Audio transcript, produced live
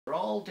They're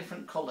all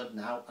different coloured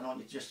now, and I want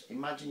you to just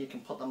imagine you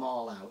can put them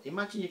all out.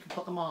 Imagine you can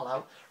put them all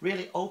out.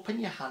 Really open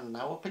your hand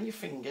now, open your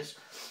fingers.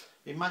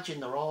 Imagine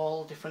they're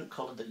all different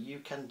coloured, that you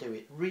can do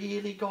it.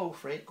 Really go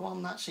for it. Go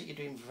on, that's it. You're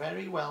doing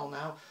very well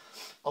now.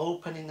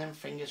 Opening them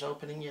fingers,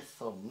 opening your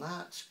thumb.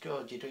 That's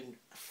good. You're doing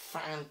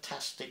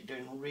fantastic,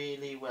 doing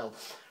really well.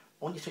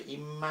 I want you to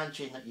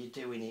imagine that you're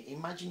doing it.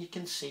 Imagine you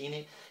can see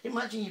it.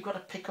 Imagine you've got to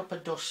pick up a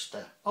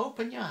duster.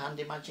 Open your hand,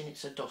 imagine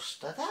it's a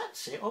duster.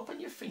 That's it. Open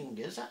your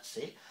fingers, that's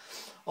it.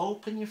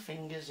 Open your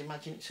fingers,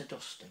 imagine it's a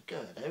duster.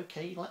 Good,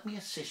 okay, let me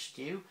assist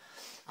you.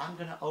 I'm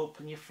going to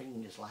open your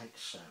fingers like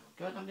so.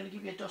 Good, I'm going to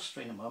give you a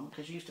duster in a moment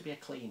because you used to be a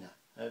cleaner.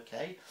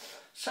 Okay,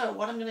 so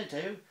what I'm going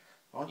to do,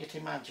 I want you to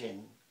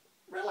imagine,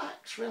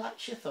 relax,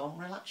 relax your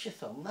thumb,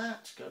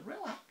 that's good.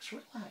 Relax,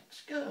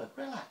 relax, good,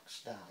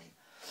 relax, darling.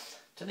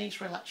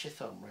 Denise, relax your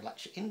thumb,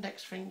 relax your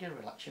index finger,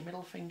 relax your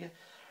middle finger,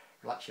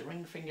 relax your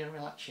ring finger,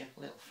 relax your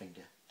little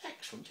finger.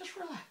 Excellent, just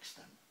relax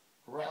them.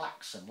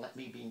 Relax them, let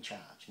me be in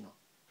charge, not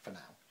for now.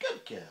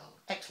 Good girl,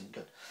 excellent,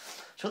 good.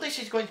 So this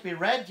is going to be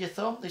red, your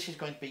thumb, this is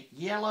going to be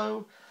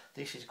yellow,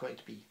 this is going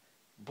to be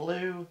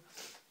blue,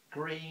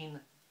 green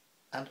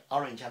and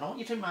orange. And I want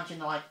you to imagine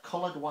they're like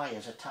coloured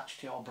wires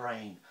attached to your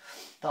brain.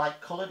 They're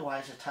like coloured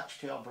wires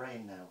attached to your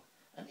brain now.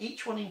 And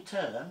each one in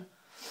turn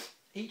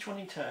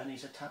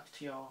is attached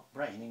to your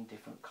brain in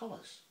different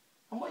colours.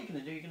 And what you're going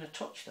to do, you're going to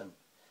touch them.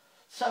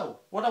 So,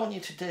 what I want you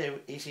to do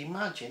is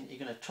imagine you're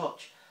going to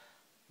touch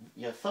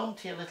your thumb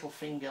to your little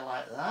finger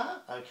like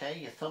that, okay,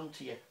 your thumb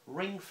to your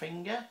ring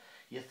finger,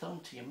 your thumb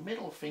to your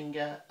middle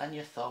finger, and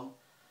your thumb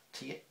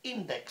to your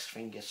index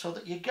finger, so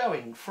that you're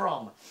going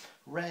from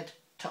red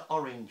to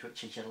orange,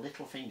 which is your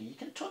little finger. You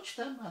can touch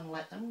them and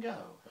let them go,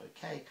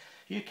 okay.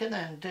 You can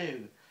then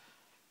do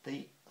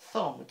the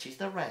thumb, which is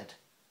the red,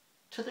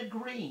 to the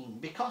green,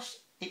 because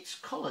it's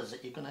colours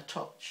that you're going to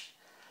touch.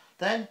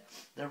 Then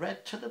the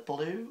red to the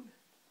blue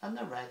and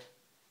the red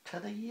to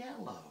the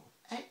yellow.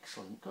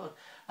 Excellent, good.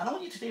 And I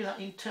want you to do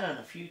that in turn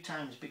a few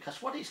times,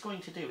 because what it's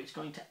going to do, it's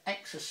going to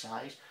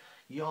exercise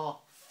your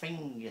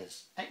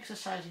fingers.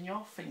 Exercising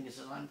your fingers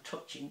as I'm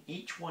touching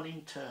each one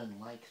in turn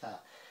like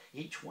that.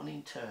 Each one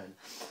in turn.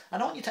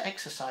 And I want you to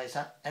exercise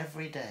that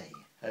every day,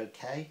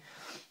 okay?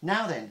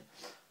 Now then,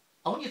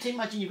 I want you to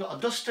imagine you've got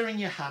a duster in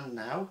your hand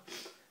now.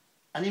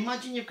 And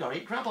imagine you've got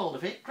it, grab hold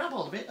of it,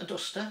 a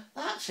duster,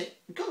 that's it,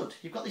 good,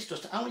 you've got this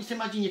duster. I want you to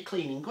imagine you're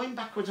cleaning, going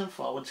backwards and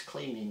forwards,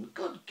 cleaning,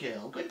 good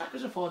girl, going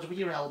backwards and forwards with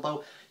your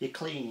elbow, you're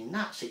cleaning,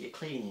 that's it, you're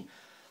cleaning.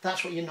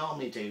 That's what you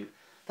normally do,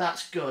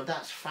 that's good,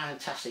 that's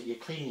fantastic, you're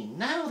cleaning.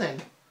 Now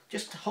then,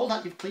 just hold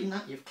that, you've cleaned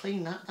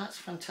that, that's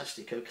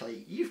fantastic,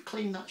 okay, you've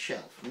cleaned that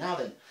shelf. Now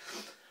then,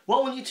 what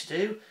I want you to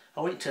do, I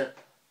want you to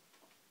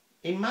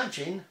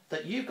imagine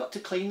that you've got to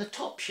clean the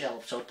top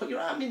shelf. So put your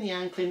arm in the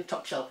air and clean the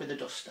top shelf with a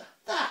duster.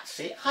 That's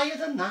it. Higher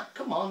than that.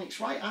 Come on, it's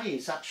right high.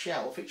 Is that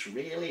shelf? It's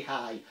really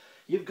high.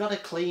 You've got to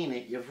clean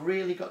it. You've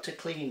really got to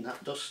clean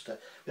that duster.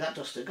 With that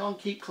duster, go on,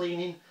 keep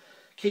cleaning.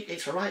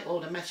 It's a right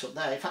load of mess up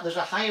there. In fact, there's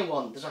a higher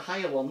one. There's a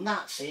higher one.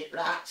 That's it.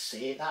 That's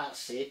it.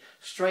 That's it.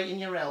 Straighten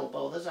your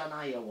elbow. There's an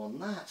higher one.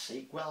 That's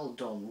it. Well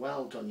done.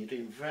 Well done. You're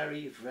doing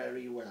very,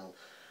 very well.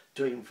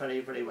 Doing very,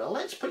 very well.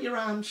 Let's put your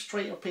arms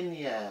straight up in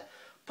the air.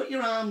 Put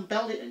your arm,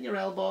 bend it at your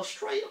elbow,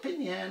 straight up in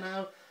the air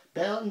now.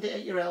 Bend it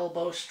at your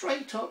elbow,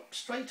 straight up,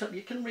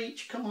 you can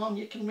reach, come on,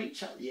 you can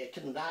reach out,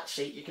 that's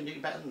it, you can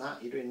do better than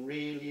that, you're doing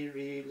really,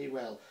 really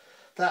well.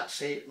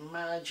 That's it,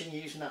 imagine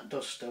using that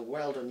duster,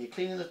 well done, you're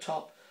cleaning the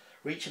top,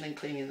 reaching and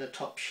cleaning the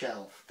top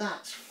shelf.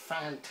 That's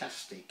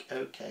fantastic,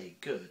 okay,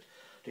 good.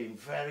 Doing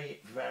very,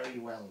 very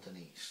well,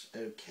 Denise,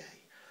 okay.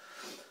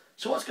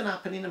 So what's going to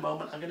happen in a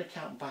moment, I'm going to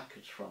count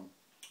backwards from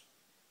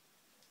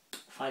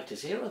 5 to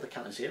 0, the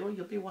count of 0,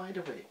 you'll be wide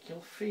awake.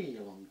 You'll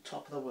feel on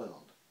top of the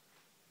world.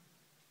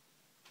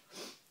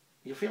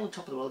 You feel on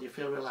top of the world, you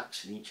feel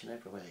relaxed in each and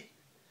every way.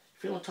 You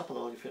feel on top of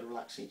the world, you feel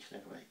relaxed in each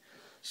and every way.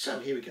 So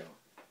here we go.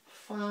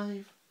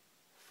 5,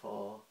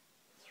 4,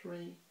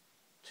 3,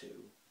 2,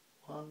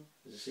 1,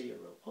 0.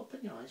 Open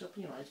your eyes,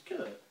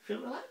 good.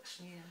 Feel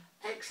relaxed?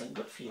 Yeah. Excellent,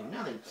 good for you.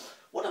 Now then,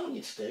 what I want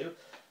you to do,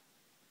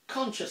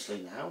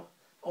 consciously now,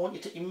 I want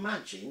you to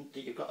imagine that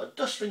you've got a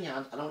duster in your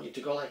hand and I want you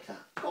to go like that.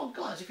 Go on,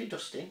 go as if you're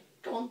dusting.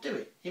 Go on, do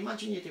it.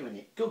 Imagine you're doing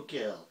it. Good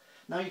girl.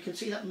 Now you can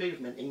see that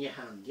movement in your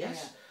hand, yes?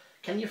 Yeah.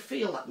 Can you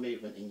feel that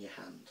movement in your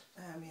hand?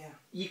 Yeah.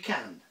 You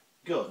can.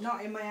 Good.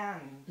 Not in my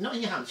hand. Not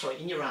in your hand,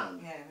 sorry, in your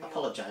arm. Yeah.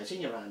 Apologise,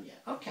 in your arm,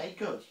 yeah. Okay,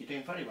 good. You're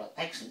doing very well.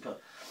 Excellent, good.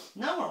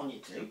 Now what I want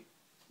you to do,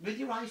 with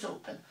your eyes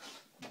open,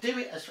 do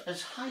it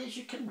as high as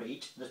you can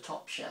reach the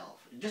top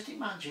shelf. Just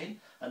imagine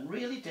and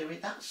really do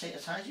it, that's it,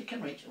 as high as you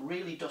can reach,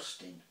 really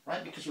dusting,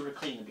 right? Because you were a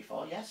cleaner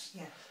before, yes?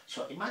 Yeah.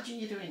 So imagine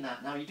you're doing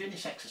that. Now you're doing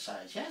this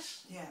exercise,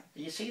 yes? Yeah.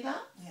 You see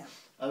that? Yeah.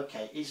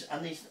 Okay,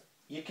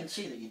 you can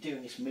see that you're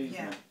doing this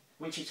movement,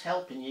 which is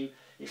helping you.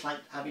 It's like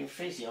having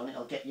physio, and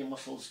it'll get your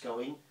muscles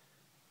going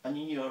and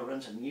your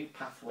neurons and new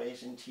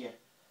pathways into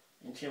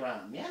your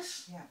arm,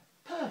 yes? Yeah.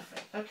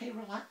 Perfect. Okay,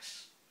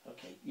 relax.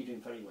 Okay, you're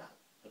doing very well.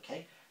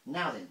 Okay,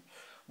 now then,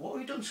 what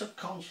we've done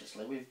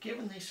subconsciously, we've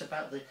given this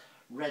about the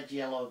red,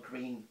 yellow,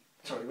 green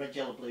sorry, red,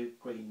 yellow, blue,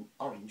 green,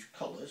 orange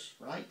colours,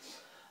 right?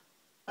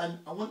 And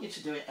I want you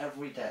to do it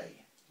every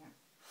day.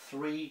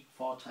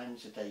 3-4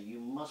 times a day. You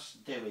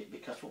must do it,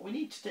 because what we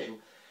need to do,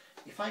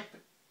 if I,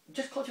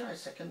 just close your eyes a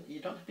second, you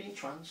don't have to be in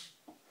trance.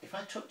 If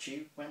I touch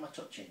you, where am I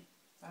touching?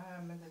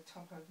 At the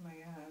top of my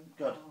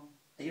Good.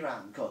 Your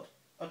arm, good.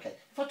 Okay.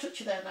 If I touch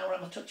you there now, where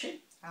am I touching?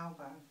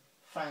 elbow.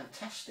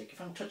 Fantastic.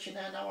 If I'm touching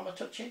there now, where am I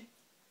touching?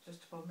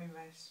 Just above my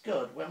wrist.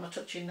 Good. Where am I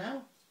touching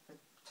now? The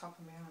top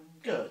of my hand.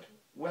 Good.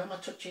 Where am I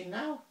touching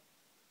now?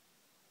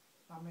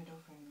 My middle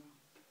finger.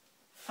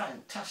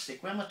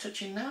 Fantastic. Where am I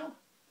touching now?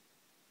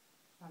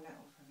 My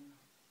little finger.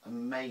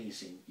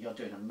 Amazing. You're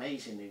doing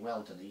amazingly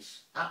well,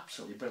 Denise.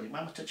 Absolutely brilliant.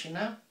 Where am I touching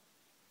now?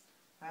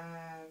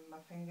 My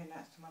finger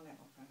next to my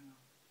little finger.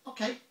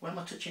 Okay. Where am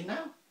I touching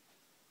now?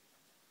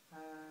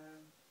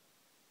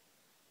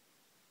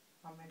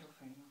 My middle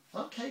finger.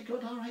 Okay,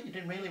 good. All right. You're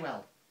doing really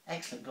well.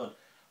 Excellent. Good.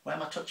 Where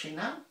am I touching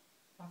now?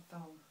 My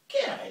thumb.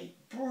 Great.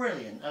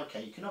 Brilliant.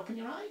 Okay. You can open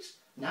your eyes.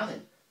 Now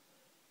then.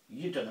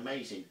 You've done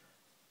amazing.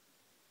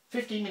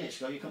 15 minutes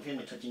ago, you couldn't feel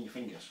me touching your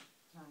fingers.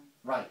 No.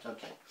 Right.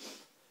 Okay.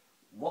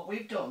 What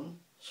we've done,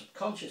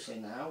 subconsciously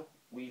now,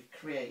 we've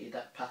created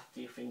that path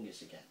to your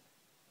fingers again.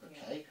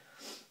 Okay?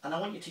 Yeah. And I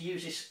want you to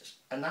use this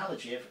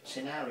analogy of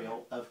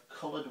scenario of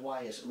coloured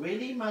wires.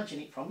 Really imagine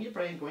it from your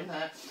brain going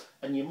there,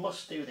 and you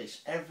must do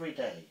this every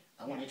day.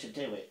 I want you to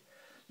do it.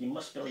 You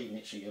must believe in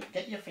it. So you'll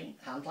get your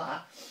hand like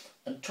that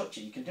and touch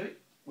it. You can do it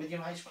with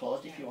your eyes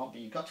closed if you want,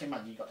 but you've got to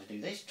imagine you've got to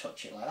do this,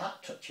 touch it like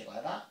that, touch it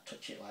like that,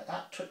 touch it like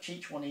that, touch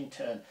each one in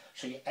turn.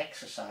 So you're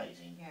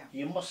exercising. Yeah.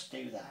 You must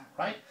do that,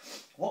 right?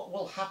 What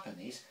will happen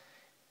is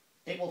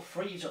it will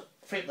free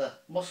the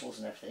muscles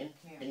and everything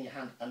in your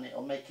hand, and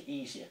it'll make it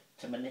easier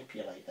to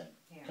manipulate them,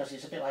 because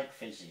it's a bit like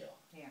physio.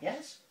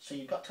 Yes? So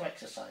you've got to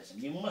exercise them.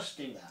 You must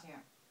do that.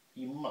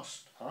 You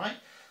must, all right?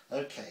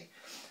 Okay.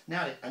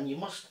 Now, and you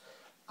must,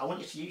 I want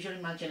you to use your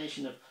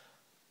imagination of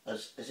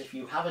as if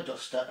you have a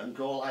duster and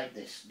go like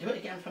this. Do it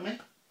again for me.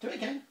 Do it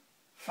again.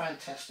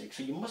 Fantastic.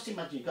 So you must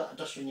imagine you've got a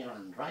duster in your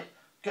hand, right?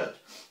 Good.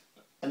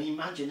 And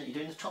imagine that you're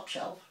doing the top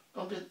shelf.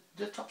 Go and do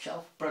the top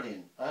shelf.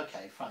 Brilliant.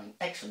 Okay, fine.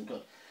 Excellent,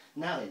 good.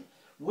 Now then,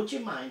 would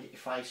you mind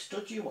if I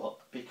stood you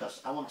up,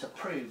 because I want to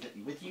prove that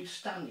with you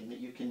standing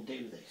that you can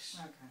do this?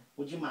 Okay.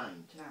 Would you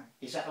mind? No.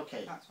 Is that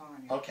okay? That's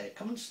fine. Yeah. Okay,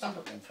 come and stand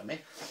up then for me,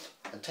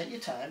 and take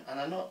your time. And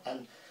I know,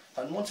 and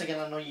once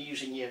again, I know you're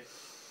using your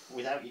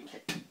without your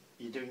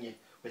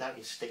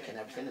stick and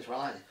everything as well,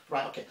 aren't you?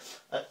 Right. Okay.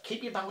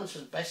 Keep your balance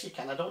as best you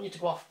can. I don't want you to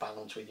go off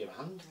balance with your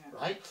hand,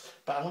 right?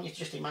 But I want you to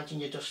just imagine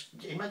you're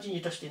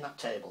dusting that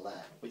table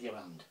there with your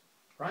hand,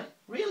 right?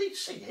 Really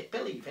see it,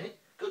 believe it.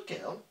 Good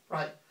girl.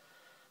 Right.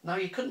 Now,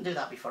 you couldn't do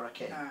that before I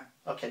came.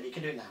 No. Okay, but you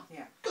can do it now.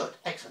 Yeah. Good,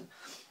 excellent.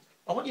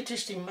 I want you to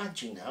just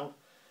imagine now.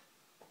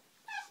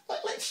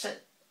 Let's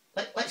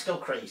go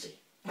crazy.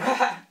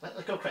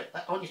 Let's go crazy.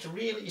 I want you to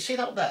really. You see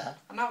that up there?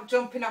 I'm not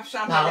jumping off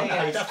chandeliers.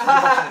 No, you don't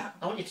have to.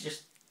 I want you to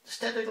just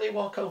steadily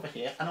walk over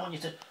here, and I want you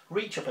to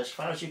reach up as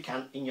far as you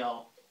can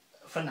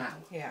for now.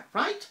 Yeah.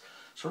 Right.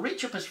 So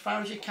reach up as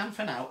far as you can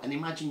for now, and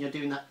imagine you're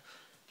doing that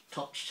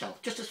top shelf,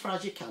 just as far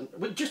as you can.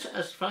 Just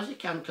as far as you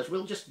can, because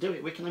we'll just do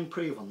it. We can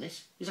improve on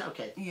this. Is that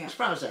okay? Yeah. As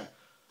far as there.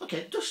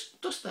 Okay,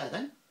 dust there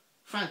then.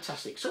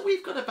 Fantastic. So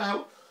we've got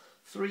about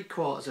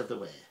 3/4 of the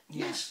way.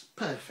 Yeah. Yes,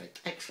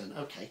 perfect, excellent.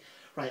 Okay,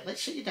 right.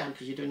 Let's sit you down,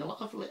 because you're doing a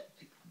lot of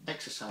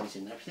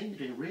exercising and everything.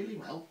 You're doing really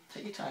well.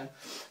 Take your time.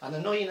 And I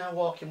know you're now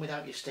walking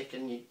without your stick,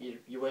 and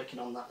you're working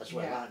on that as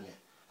well, aren't you?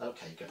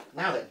 Okay, good.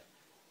 Now then.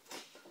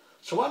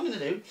 So what I'm going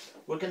to do,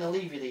 we're going to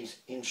leave you these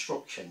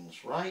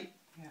instructions, right?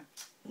 Yeah.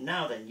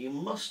 Now then,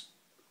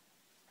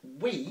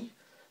 we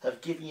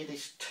have given you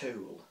this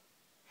tool,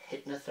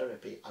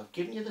 hypnotherapy. I've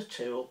given you the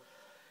tool.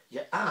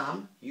 Your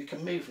arm, you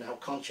can move now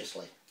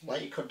consciously,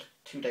 like you could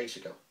 2 days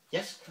ago.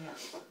 Yes?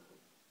 Yeah.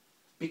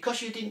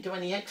 Because you didn't do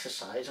any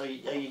exercise, or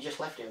you just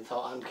left it and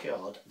thought, I'm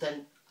cured,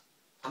 then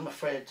I'm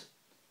afraid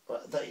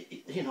that,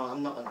 you know,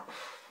 I'm not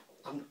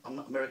a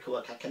miracle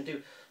worker. I can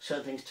do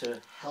certain things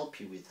to help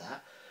you with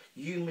that.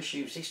 You must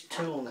use this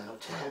tool now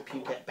to help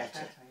you get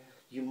better.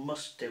 You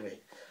must do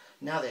it.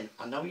 Now then,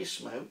 I know you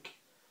smoke.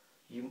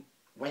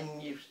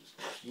 When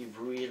you've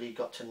really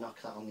got to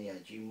knock that on the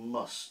edge. You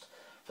must,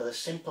 for the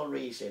simple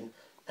reason,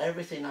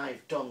 everything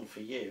I've done for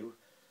you,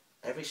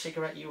 every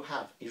cigarette you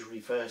have is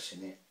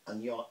reversing it,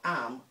 and your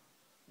arm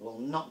will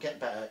not get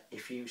better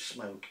if you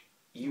smoke.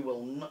 It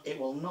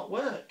will not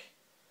work.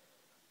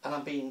 And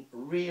I'm being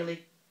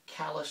really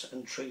callous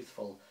and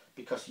truthful,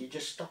 because you're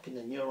just stopping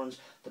the neurons,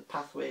 the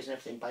pathways and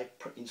everything by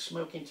putting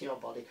smoke into your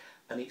body,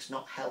 and it's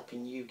not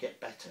helping you get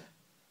better.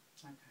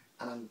 Okay.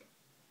 And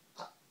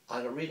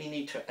I really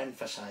need to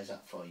emphasise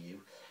that for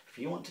you. If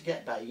you want to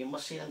get better, you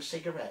must see them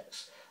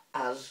cigarettes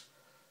as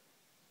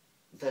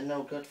they're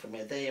no good for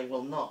me. They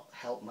will not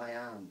help my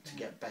arm to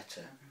get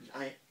better.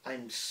 Okay.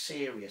 I'm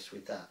serious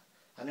with that.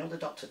 I know the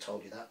doctor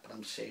told you that, but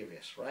I'm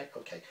serious, right?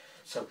 Okay.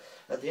 So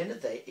at the end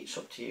of the day, it's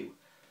up to you.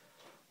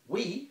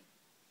 We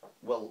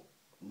will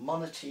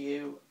monitor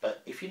you,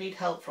 but if you need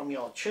help from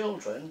your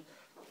children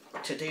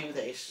to do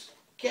this,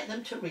 get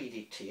them to read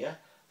it to you,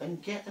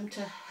 and get them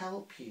to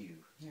help you.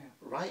 Yeah.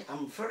 Right?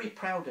 I'm very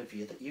proud of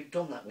you that you've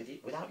done that with you,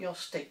 without your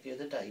stick the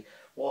other day,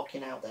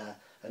 walking out there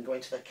and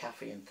going to the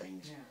cafe and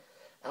things.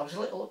 Yeah. I was a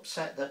little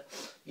upset that,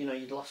 you know,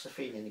 you'd lost the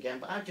feeling again,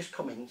 but I've just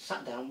come in,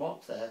 sat down,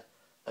 walked there,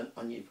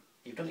 and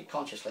you've done it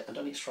consciously and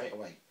done it straight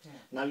away. Yeah.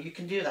 Now you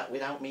can do that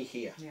without me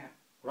here. Yeah.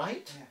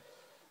 Right?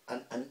 Yeah.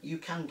 And you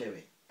can do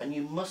it. And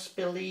you must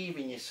believe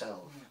in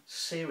yourself. Yeah.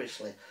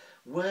 Seriously.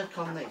 Work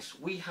on this.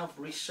 We have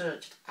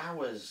researched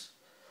hours.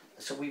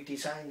 So we've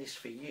designed this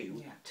for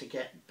you to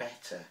get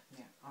better.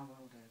 Yeah, I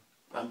will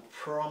do. And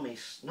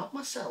promise, not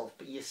myself,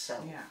 but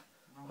yourself. Yeah.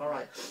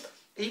 Alright.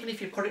 Even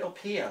if you put it up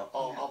here,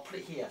 or I'll put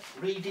it here,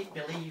 read it,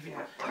 believe it.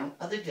 And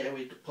the other day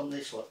we put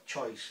this, look,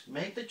 choice.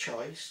 Make the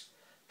choice,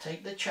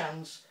 take the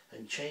chance,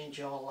 and change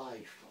your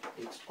life.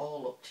 It's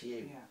all up to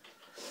you.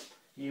 Yeah.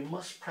 You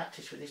must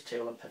practice with this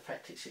tool and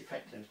perfect its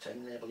effectiveness to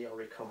enable your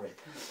recovery.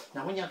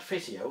 Now when you had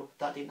physio,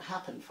 that didn't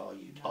happen for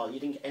you, or you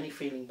didn't get any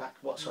feeling back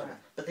whatsoever. No.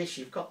 But this,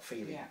 you've got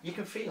feeling. Yeah. You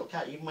can feel,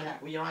 can't you? Even when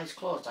with your eyes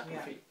closed, I can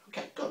feel.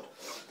 Okay, good.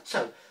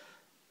 So,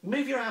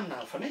 move your arm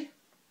now for me.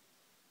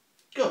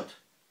 Good.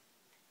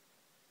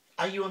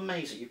 Are you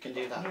amazed that you can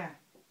do that? Yeah.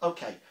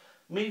 Okay.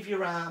 Move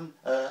your arm.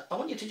 I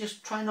want you to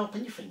just try and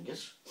open your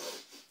fingers.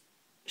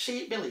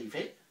 See it, believe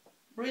it.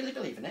 Really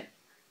believe in it.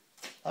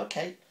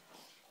 Okay.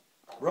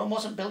 Rome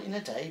wasn't built in a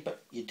day,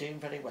 but you're doing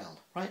very well.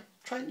 Right?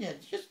 Try and,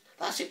 just,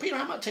 that's it, put your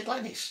arm out to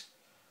Glenys.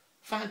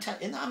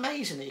 Fantastic. Isn't that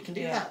amazing that you can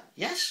do that?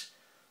 Yes?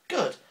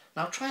 Good.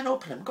 Now try and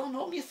open them. Go on,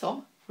 open your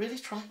thumb. Really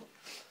try.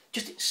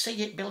 Just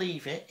see it,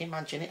 believe it,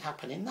 imagine it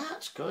happening.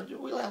 That's good.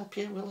 We'll help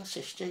you, we'll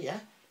assist you, yeah?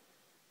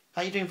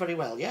 Are you doing very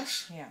well,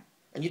 yes? Yeah.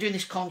 And you're doing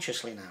this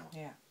consciously now?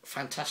 Yeah.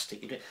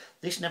 Fantastic.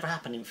 This never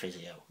happened in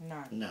physio?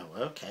 No. No,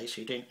 okay,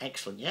 so you're doing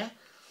excellent, yeah?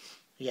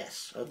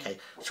 Yes, okay.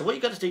 So what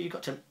you've got to do, you've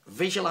got to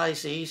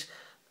visualise these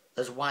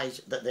as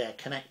wires that they're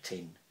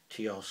connecting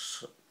to your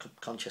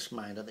subconscious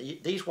mind. And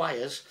these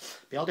wires,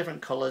 be all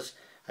different colours,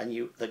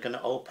 and they're going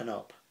to open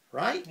up,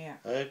 right? Yeah.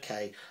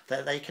 Okay,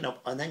 they can up,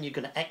 and then you're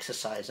going to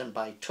exercise them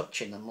by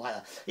touching them like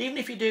that. Even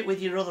if you do it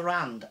with your other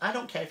hand, I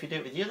don't care if you do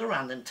it with your other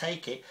hand and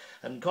take it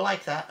and go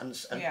like that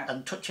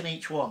and touching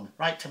each one,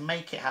 right, to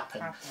make it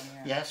happen.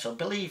 Yeah, so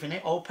believe in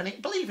it, open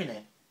it, believe in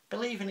it.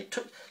 Believe in it,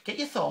 get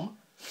your thumb,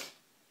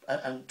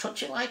 and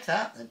touch it like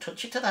that, and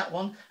touch it to that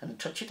one, and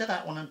touch it to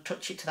that one, and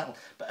touch it to that one.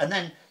 And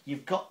then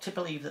you've got to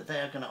believe that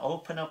they're going to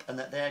open up and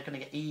that they're going to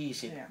get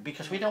easy,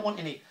 because we don't want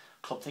any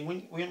club thing.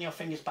 We want your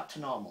fingers back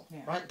to normal,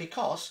 right?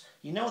 Because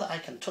you know that I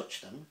can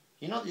touch them.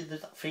 You know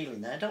there's that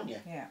feeling there, don't you?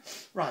 Yeah.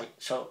 Right,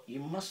 so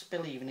you must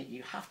believe in it.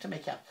 You have to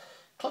make it happen.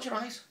 Close your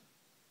eyes.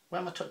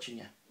 Where am I touching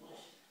you?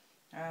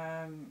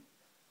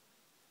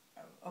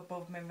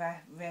 Above my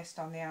wrist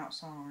on the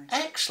outside.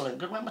 Excellent.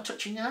 Good. Where am I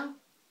touching you now?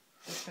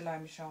 Just below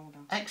my shoulder.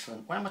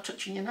 Excellent. Where am I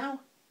touching you now?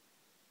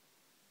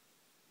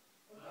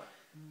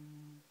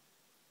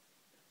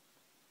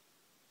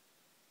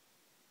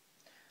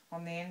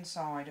 On the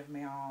inside of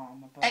my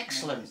arm. Above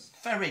Excellent. my wrist.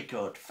 Very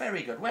good.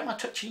 Very good. Where am I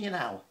touching you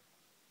now?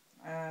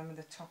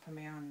 The top of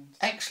my hand.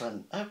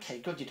 Excellent. Okay,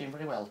 good. You're doing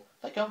very well.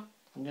 Let go.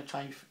 I'm going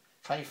to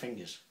try your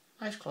fingers.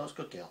 Eyes closed.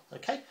 Good girl.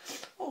 Okay.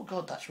 Oh,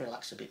 good. That's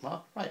relaxed a bit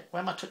more. Right.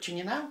 Where am I touching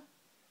you now?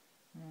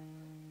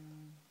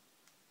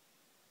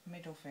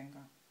 Middle finger.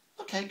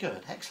 Okay,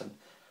 good. Excellent.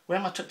 Where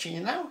am I touching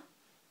you now?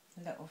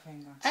 Little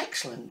finger.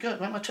 Excellent. Good.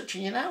 Where am I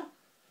touching you now?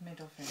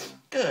 Middle finger.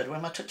 Good. Where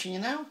am I touching you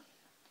now?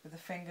 With the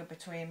finger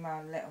between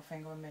my little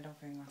finger and middle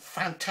finger.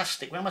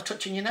 Fantastic. Where am I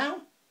touching you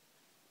now?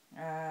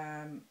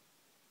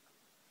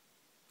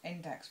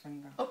 Index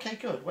finger. Okay,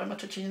 good. Where am I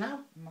touching you now?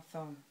 My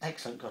thumb.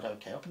 Excellent. Good.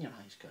 Okay. Open your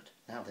eyes. Good.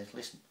 Now then,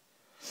 listen.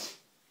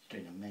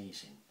 You're doing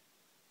amazing.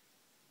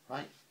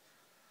 Right?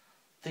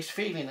 This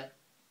feeling that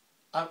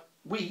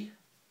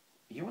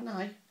you and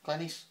I,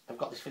 Glenys, have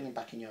got this feeling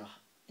back in your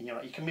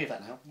you can move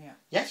that now? Yeah.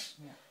 Yes?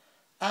 Yeah.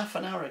 Half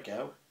an hour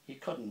ago, you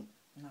couldn't?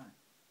 No.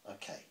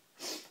 Okay.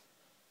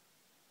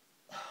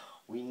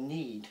 We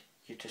need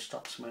you to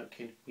stop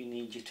smoking. We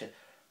need you to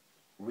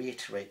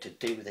reiterate to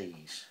do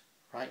these,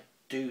 right?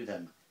 Do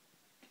them.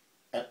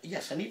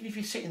 Yes, and even if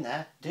you're sitting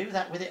there, do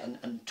that with it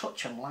and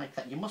touch them like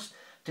that. You must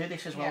do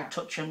this as well. Yeah.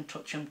 Touch them,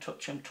 touch them,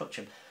 touch them, touch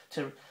them.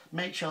 To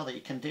make sure that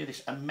you can do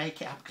this and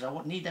make it happen, because I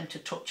won't need them to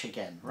touch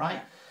again, right?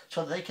 Yeah.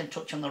 So that they can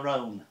touch on their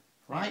own,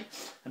 right?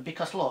 And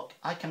because look,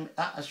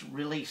 that has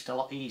released a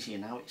lot easier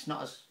now. It's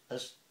not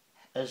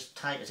as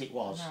tight as it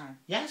was. No.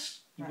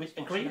 Yes? You That's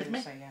what agree she with me?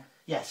 say, yeah.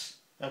 Yes.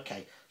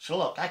 Okay. So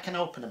look, I can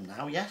open them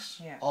now,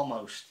 yes? Yeah.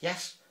 Almost,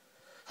 yes?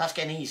 That's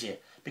getting easier,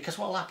 because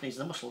what will happen is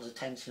the muscles are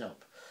tensing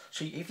up.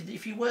 So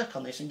if you work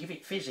on this and give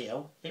it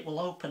physio, it will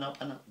open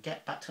up and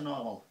get back to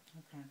normal.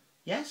 Okay.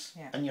 Yes?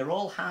 Yeah. And you're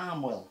all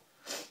harm will.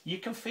 You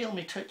can feel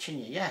me touching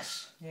you,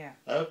 yes? Yeah.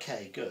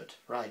 Okay, good.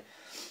 Right.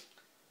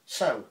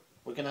 So,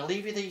 we're going to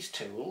leave you these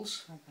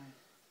tools. Okay.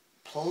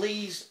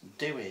 Please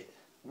do it.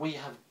 We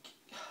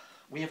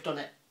have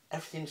done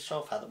everything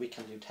so far that we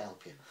can do to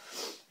help you.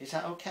 Is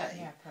that okay?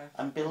 Yeah, perfect.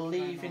 And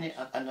believe in it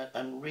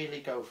and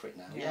really go for it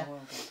now, yeah? I will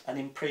do. And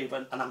improve.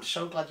 And I'm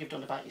so glad you've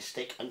done about your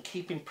stick, and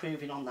keep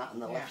improving on that on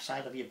the left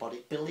side of your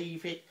body.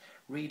 Believe it,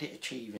 Read it achieving.